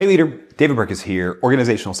Hey leader, David Burkus here,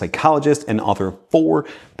 organizational psychologist and author of 4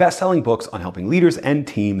 best-selling books on helping leaders and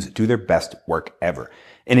teams do their best work ever.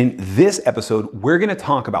 And in this episode, we're going to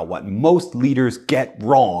talk about what most leaders get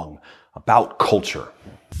wrong about culture.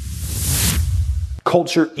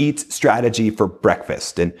 Culture eats strategy for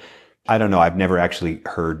breakfast. And I don't know, I've never actually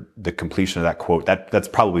heard the completion of that quote. That's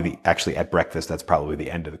probably actually at breakfast, that's probably the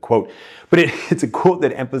end of the quote. But it's a quote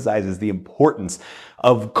that emphasizes the importance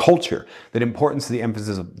of culture, that importance to the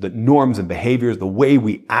emphasis of the norms and behaviors, the way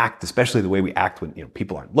we act, especially the way we act when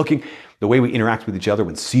people aren't looking, the way we interact with each other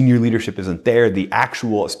when senior leadership isn't there, the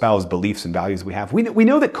actual espoused beliefs and values we have. We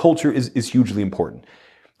know that culture is hugely important.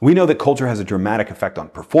 We know that culture has a dramatic effect on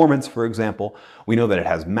performance, for example. We know that it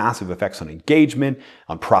has massive effects on engagement,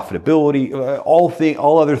 on profitability,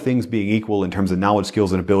 all other things being equal in terms of knowledge,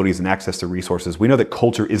 skills, and abilities and access to resources. We know that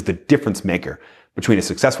culture is the difference maker between a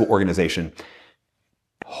successful organization,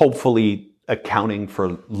 hopefully accounting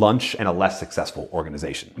for lunch, and a less successful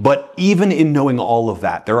organization. But even in knowing all of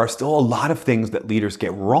that, there are still a lot of things that leaders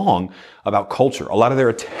get wrong about culture. A lot of their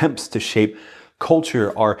attempts to shape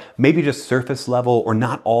culture are maybe just surface level or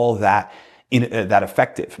not all that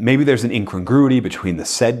effective. Maybe there's an incongruity between the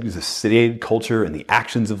stated culture and the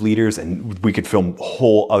actions of leaders, and we could film a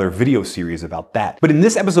whole other video series about that. But in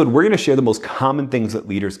this episode, we're going to share the most common things that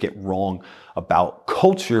leaders get wrong about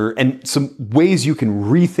culture and some ways you can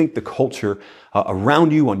rethink the culture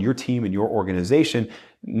around you, on your team and your organization,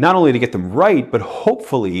 not only to get them right, but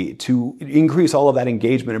hopefully to increase all of that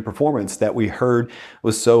engagement and performance that we heard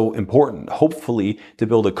was so important. Hopefully to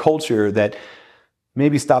build a culture that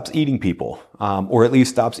maybe stops eating people, or at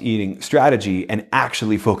least stops eating strategy and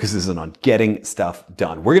actually focuses on getting stuff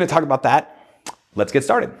done. We're going to talk about that. Let's get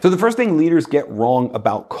started. So the first thing leaders get wrong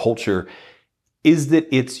about culture is that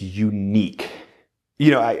it's unique.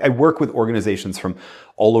 I work with organizations from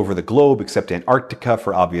all over the globe, except Antarctica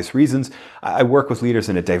for obvious reasons. I work with leaders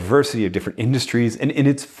in a diversity of different industries. And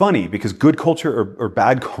it's funny because good culture or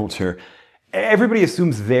bad culture, everybody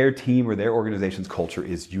assumes their team or their organization's culture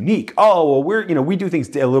is unique. Oh, well, we do things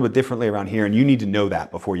a little bit differently around here, and you need to know that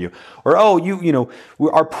before you. Or,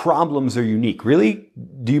 our problems are unique. Really?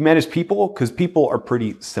 Do you manage people? Because people are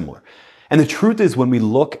pretty similar. And the truth is, when we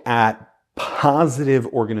look at positive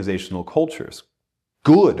organizational cultures,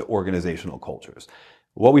 good organizational cultures,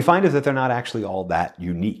 what we find is that they're not actually all that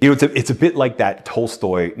unique. It's a bit like that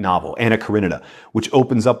Tolstoy novel, Anna Karenina, which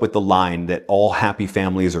opens up with the line that all happy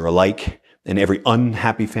families are alike and every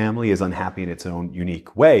unhappy family is unhappy in its own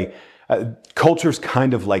unique way. Culture's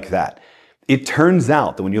kind of like that. It turns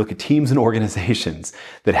out that when you look at teams and organizations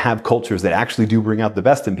that have cultures that actually do bring out the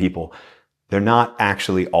best in people, they're not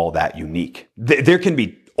actually all that unique. There can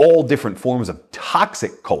be all different forms of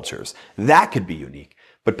toxic cultures. That could be unique.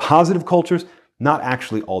 But positive cultures, not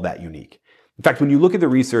actually all that unique. In fact, when you look at the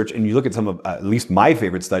research and you look at some of at least my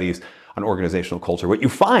favorite studies on organizational culture, what you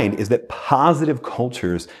find is that positive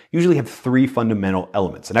cultures usually have 3 fundamental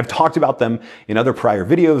elements. And I've talked about them in other prior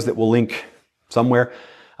videos that we'll link somewhere.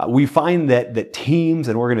 We find that teams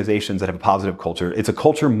and organizations that have a positive culture, it's a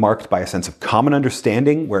culture marked by a sense of common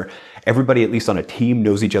understanding where everybody, at least on a team,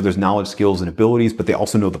 knows each other's knowledge, skills, and abilities, but they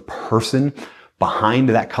also know the person behind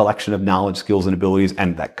that collection of knowledge, skills, and abilities,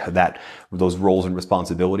 and those roles and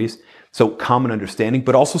responsibilities. So common understanding,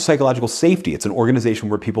 but also psychological safety. It's an organization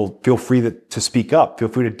where people feel free to speak up, feel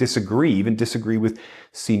free to disagree, even disagree with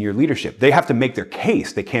senior leadership. They have to make their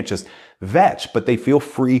case. They can't just vetch, but they feel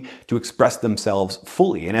free to express themselves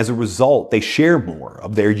fully. And as a result, they share more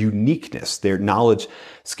of their uniqueness, their knowledge,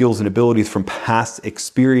 skills, and abilities from past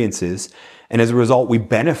experiences. And as a result, we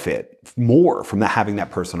benefit more from having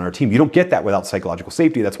that person on our team. You don't get that without psychological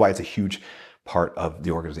safety. That's why it's a huge part of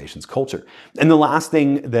the organization's culture. And the last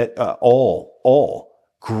thing that all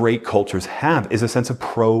great cultures have is a sense of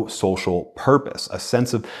pro-social purpose, a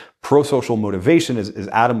sense of pro-social motivation, as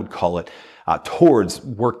Adam would call it, towards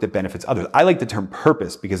work that benefits others. I like the term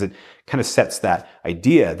purpose because it kind of sets that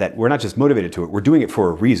idea that we're not just motivated to it, we're doing it for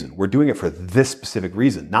a reason. We're doing it for this specific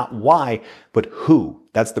reason, not why, but who.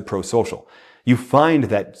 That's the pro-social. You find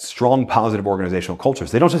that strong, positive organizational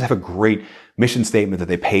cultures, they don't just have a great mission statement that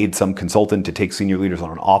they paid some consultant to take senior leaders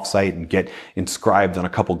on an offsite and get inscribed on a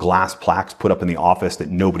couple glass plaques put up in the office that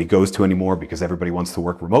nobody goes to anymore because everybody wants to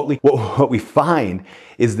work remotely. What we find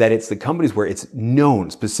is that it's the companies where it's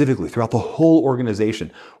known specifically throughout the whole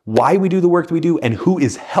organization why we do the work that we do and who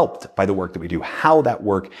is helped by the work that we do, how that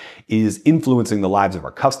work is influencing the lives of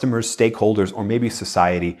our customers, stakeholders, or maybe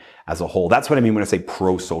society as a whole. That's what I mean when I say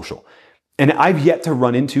pro-social. And I've yet to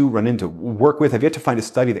I've yet to find a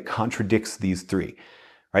study that contradicts these 3.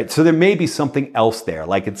 right? So there may be something else there,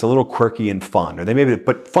 like it's a little quirky and fun, or they may be,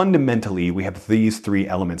 but fundamentally we have these three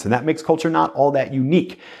elements, and that makes culture not all that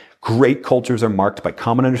unique. Great cultures are marked by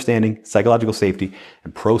common understanding, psychological safety,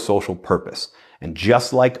 and pro-social purpose. And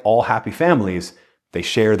just like all happy families, they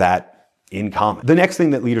share that in common. The next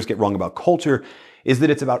thing that leaders get wrong about culture is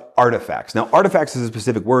that it's about artifacts. Now, artifacts is a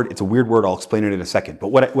specific word. It's a weird word. I'll explain it in a second. But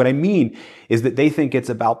what I mean is that they think it's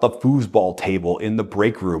about the foosball table in the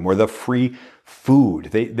break room or the free food.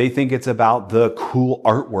 They think it's about the cool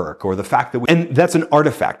artwork or the fact that and that's an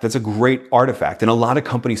artifact. That's a great artifact. And a lot of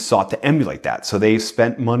companies sought to emulate that. So they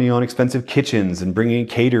spent money on expensive kitchens and bringing in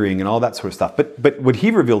catering and all that sort of stuff. But what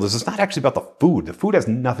he revealed is it's not actually about the food. The food has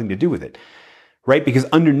nothing to do with it, right? Because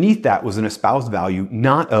underneath that was an espoused value,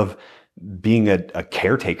 not of being a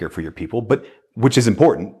caretaker for your people, but which is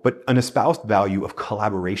important, but an espoused value of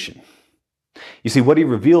collaboration. You see, what he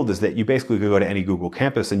revealed is that you basically could go to any Google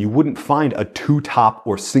campus and you wouldn't find a two-top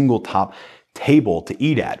or single-top table to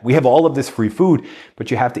eat at. We have all of this free food,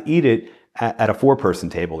 but you have to eat it at a 4-person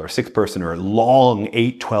table or 6-person or a long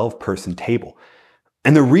 8, 12-person table.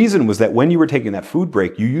 And the reason was that when you were taking that food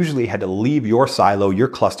break, you usually had to leave your silo, your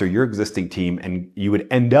cluster, your existing team, and you would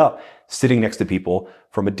end up sitting next to people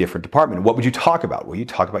from a different department. What would you talk about? Well, you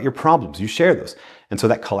talk about your problems, you share those. And so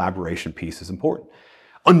that collaboration piece is important.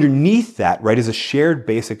 Underneath that, right, is a shared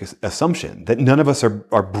basic assumption that none of us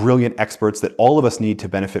are brilliant experts, that all of us need to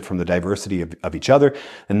benefit from the diversity of each other,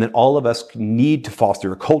 and that all of us need to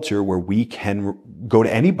foster a culture where we can go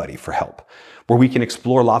to anybody for help, where we can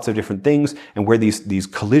explore lots of different things, and where these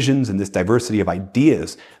collisions and this diversity of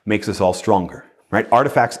ideas makes us all stronger, right?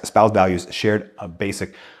 Artifacts, espoused values, shared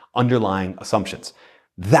basic underlying assumptions.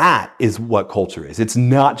 That is what culture is. It's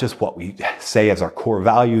not just what we say as our core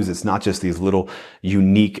values. It's not just these little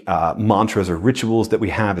unique mantras or rituals that we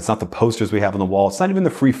have. It's not the posters we have on the wall. It's not even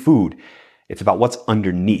the free food. It's about what's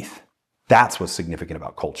underneath. That's what's significant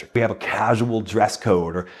about culture. We have a casual dress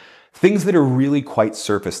code or things that are really quite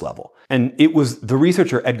surface level. And it was the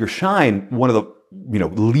researcher Edgar Schein, one of the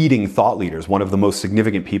leading thought leaders, one of the most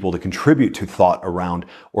significant people to contribute to thought around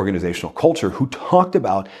organizational culture, who talked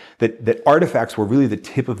about that artifacts were really the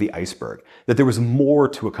tip of the iceberg, that there was more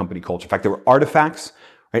to a company culture. In fact, there were artifacts,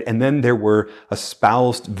 right? And then there were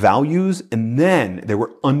espoused values, and then there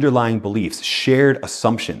were underlying beliefs, shared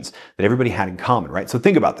assumptions that everybody had in common, right? So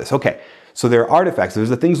think about this. Okay, so there are artifacts. There's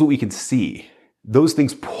the things that we can see. Those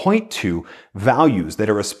things point to values that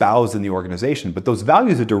are espoused in the organization, but those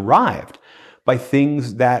values are derived by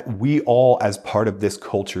things that we all as part of this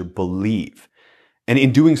culture believe. And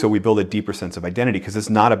in doing so, we build a deeper sense of identity because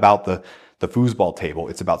it's not about the foosball table,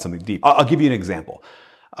 it's about something deep. I'll give you an example.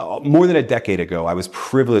 More than a decade ago, I was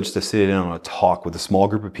privileged to sit in on a talk with a small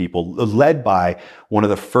group of people led by one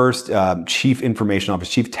of the first chief information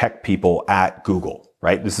officer, chief tech people at Google,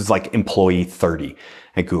 right? This is like employee 30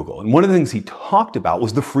 at Google. And one of the things he talked about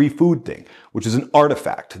was the free food thing, which is an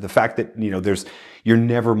artifact. The fact that, you're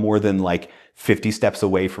never more than like 50 steps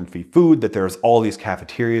away from free food, that there's all these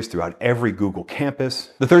cafeterias throughout every Google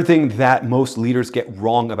campus. The third thing that most leaders get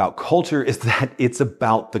wrong about culture is that it's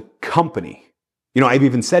about the company. I've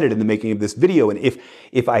even said it in the making of this video, and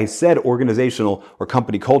if I said organizational or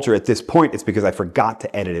company culture at this point, it's because I forgot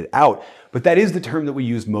to edit it out. But that is the term that we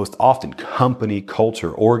use most often, company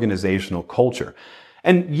culture, organizational culture.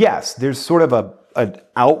 And yes, there's sort of an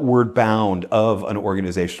outward bound of an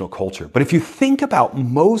organizational culture. But if you think about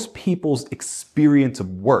most people's experience of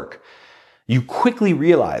work, you quickly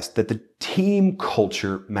realize that the team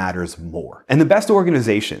culture matters more. And the best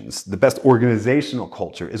organizations, the best organizational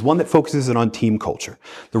culture is one that focuses on team culture.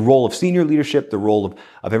 The role of senior leadership, the role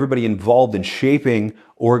of everybody involved in shaping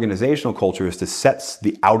organizational culture is to set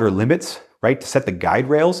the outer limits, right? To set the guide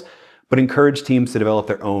rails, but encourage teams to develop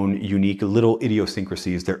their own unique little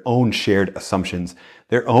idiosyncrasies, their own shared assumptions,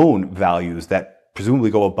 their own values that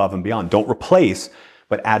presumably go above and beyond. Don't replace,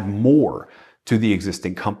 but add more to the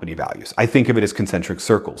existing company values. I think of it as concentric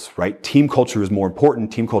circles, right? Team culture is more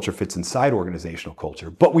important. Team culture fits inside organizational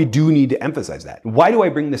culture, but we do need to emphasize that. Why do I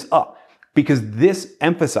bring this up? Because this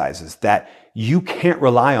emphasizes that you can't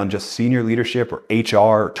rely on just senior leadership or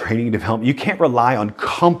HR or training and development. You can't rely on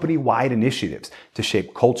company-wide initiatives to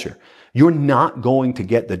shape culture. You're not going to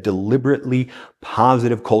get the deliberately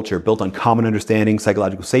positive culture built on common understanding,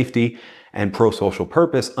 psychological safety, and pro-social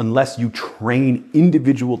purpose unless you train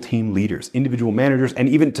individual team leaders, individual managers, and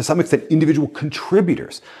even to some extent individual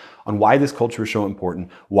contributors on why this culture is so important,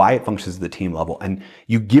 why it functions at the team level, and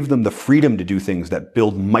you give them the freedom to do things that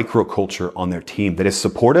build microculture on their team that is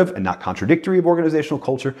supportive and not contradictory of organizational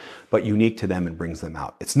culture, but unique to them and brings them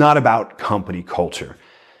out. It's not about company culture.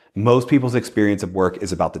 Most people's experience of work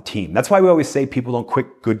is about the team. That's why we always say people don't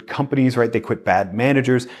quit good companies, right? They quit bad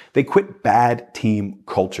managers. They quit bad team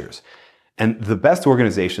cultures. And the best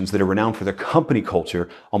organizations that are renowned for their company culture,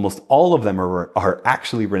 almost all of them are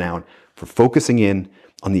actually renowned for focusing in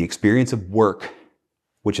on the experience of work,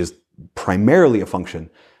 which is primarily a function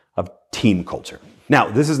of team culture. Now,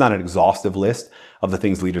 this is not an exhaustive list of the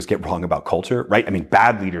things leaders get wrong about culture, right? I mean,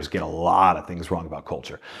 bad leaders get a lot of things wrong about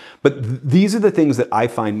culture. But these are the things that I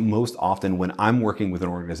find most often when I'm working with an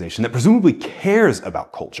organization that presumably cares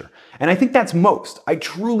about culture. And I think that's most. I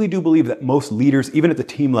truly do believe that most leaders, even at the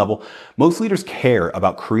team level, most leaders care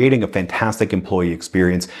about creating a fantastic employee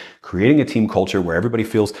experience, creating a team culture where everybody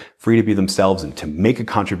feels free to be themselves and to make a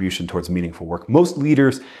contribution towards meaningful work. Most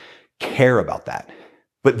leaders care about that.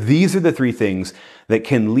 But these are the three things that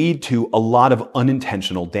can lead to a lot of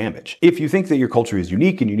unintentional damage. If you think that your culture is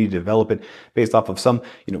unique and you need to develop it based off of some,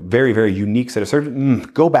 very, very unique set of services,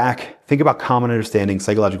 go back, think about common understanding,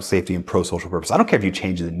 psychological safety, and pro-social purpose. I don't care if you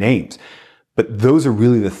change the names, but those are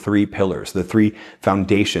really the three pillars, the three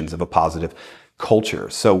foundations of a positive culture.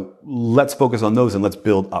 So let's focus on those and let's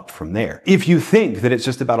build up from there. If you think that it's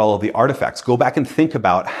just about all of the artifacts, go back and think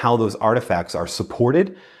about how those artifacts are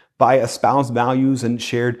supported by espoused values and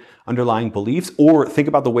shared underlying beliefs, or think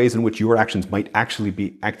about the ways in which your actions might actually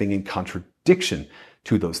be acting in contradiction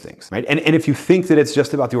to those things, right? And if you think that it's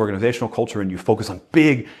just about the organizational culture and you focus on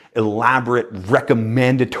big, elaborate,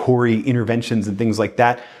 recommendatory interventions and things like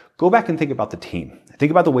that, go back and think about the team.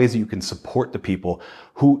 Think about the ways that you can support the people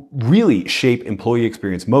who really shape employee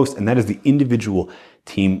experience most, and that is the individual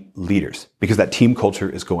team leaders, because that team culture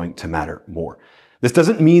is going to matter more. This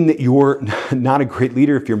doesn't mean that you're not a great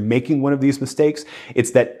leader if you're making one of these mistakes.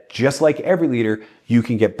 It's that just like every leader, you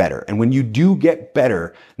can get better. And when you do get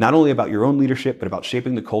better, not only about your own leadership, but about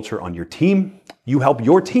shaping the culture on your team, you help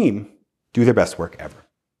your team do their best work ever.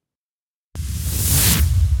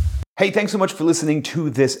 Hey, thanks so much for listening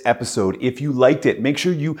to this episode. If you liked it, make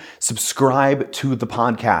sure you subscribe to the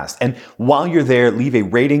podcast. And while you're there, leave a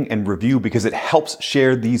rating and review because it helps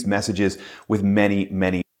share these messages with many,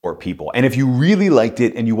 many more people. And if you really liked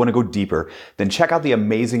it and you want to go deeper, then check out the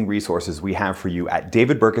amazing resources we have for you at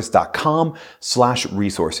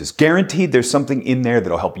davidburkus.com/resources. Guaranteed there's something in there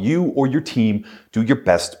that'll help you or your team do your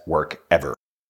best work ever.